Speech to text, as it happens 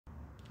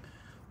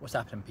What's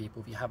happening,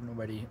 people? If you haven't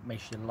already, make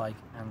sure you like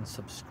and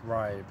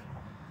subscribe.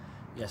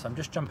 Yes, I'm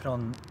just jumping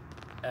on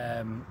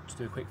to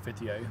do a quick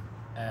video.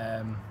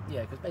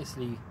 Yeah, because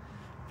basically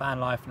van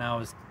life now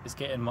is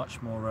getting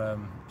much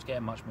more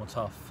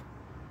tough.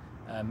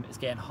 It's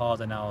getting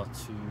harder now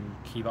to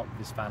keep up with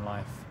this van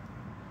life.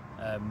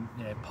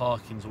 You know,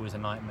 parking's always a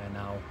nightmare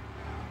now.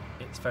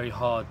 It's very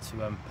hard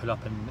to pull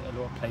up in a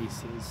lot of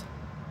places.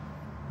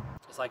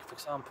 It's like, for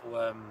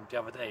example, the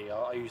other day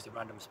I used a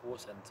random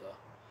sports centre,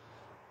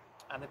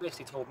 and they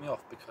basically told me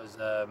off because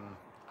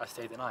I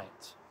stayed the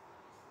night.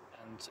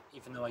 And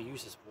even though I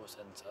used the sports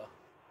centre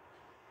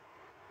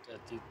the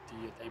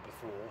day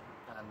before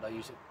and I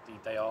used it the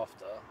day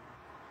after,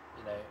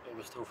 you know, it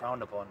was still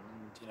frowned upon.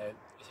 And you know,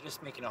 it's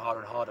just making it harder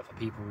and harder for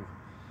people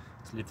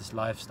to live this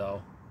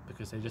lifestyle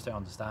because they just don't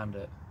understand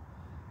it.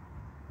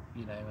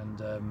 You know,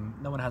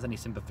 and no one has any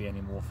sympathy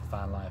anymore for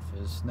van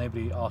lifers.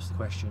 Nobody asked the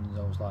questions.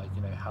 I was like,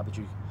 you know, how did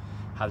you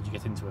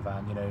get into a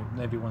van? You know,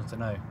 nobody wants to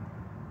know.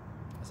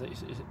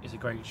 It's a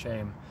great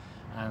shame,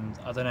 and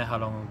I don't know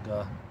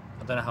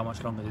how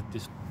much longer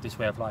this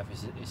way of life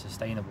is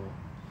sustainable.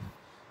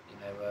 You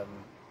know,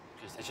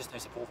 because there's just no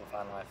support for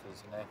van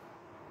lifers. You know,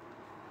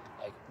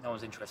 like no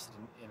one's interested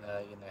in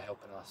you know,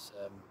 helping us.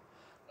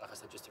 Like I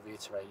said, just to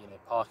reiterate, you know,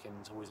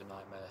 parking's always a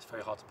nightmare. It's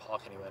very hard to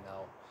park anywhere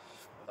now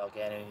without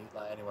getting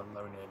anyone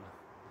moaning.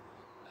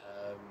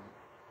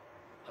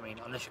 I mean,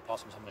 unless you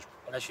park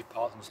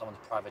on someone's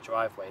private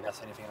driveway, that's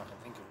the only thing I can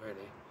think of,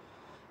 really.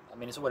 I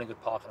mean, it's all well and good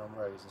parking on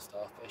roads and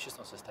stuff, but it's just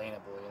not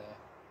sustainable, you know.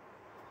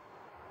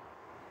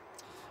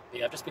 But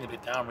yeah, I've just been a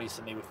bit down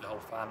recently with the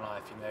whole van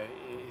life. You know,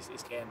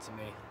 it's getting to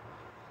me.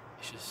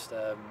 It's just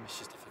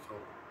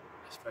difficult.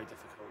 It's very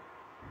difficult.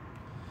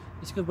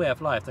 It's a good way of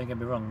life, don't get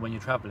me wrong, when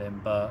you're travelling,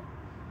 but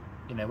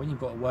you know, when you've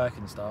got to work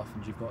and stuff,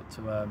 and you've got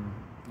to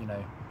you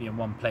know, be in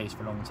one place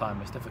for a long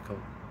time, it's difficult.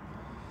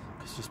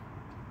 Because just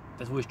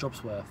there's always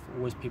jobs worth,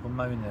 always people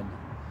moaning,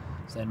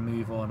 saying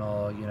move on,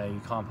 or you know, you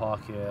can't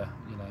park here.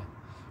 You know,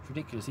 it's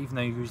ridiculous. Even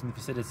though you're using the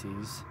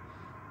facilities,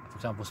 for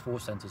example,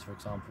 sports centres, for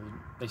example,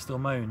 they still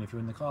moan if you're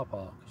in the car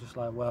park. It's just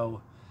like,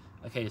 well,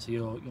 okay, so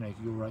you're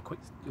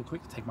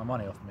quick to take my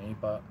money off me,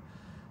 but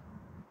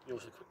you're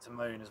also quick to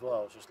moan as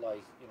well. It's just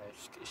like, you know,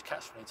 it's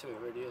catch-22, it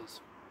really is.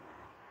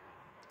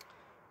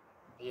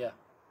 But yeah,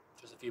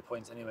 just a few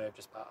points anyway,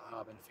 just about how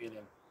I've been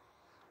feeling.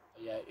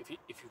 But yeah, if you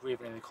agree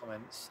with any of the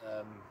comments,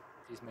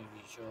 please make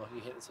sure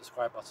you hit the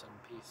subscribe button.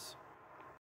 Peace.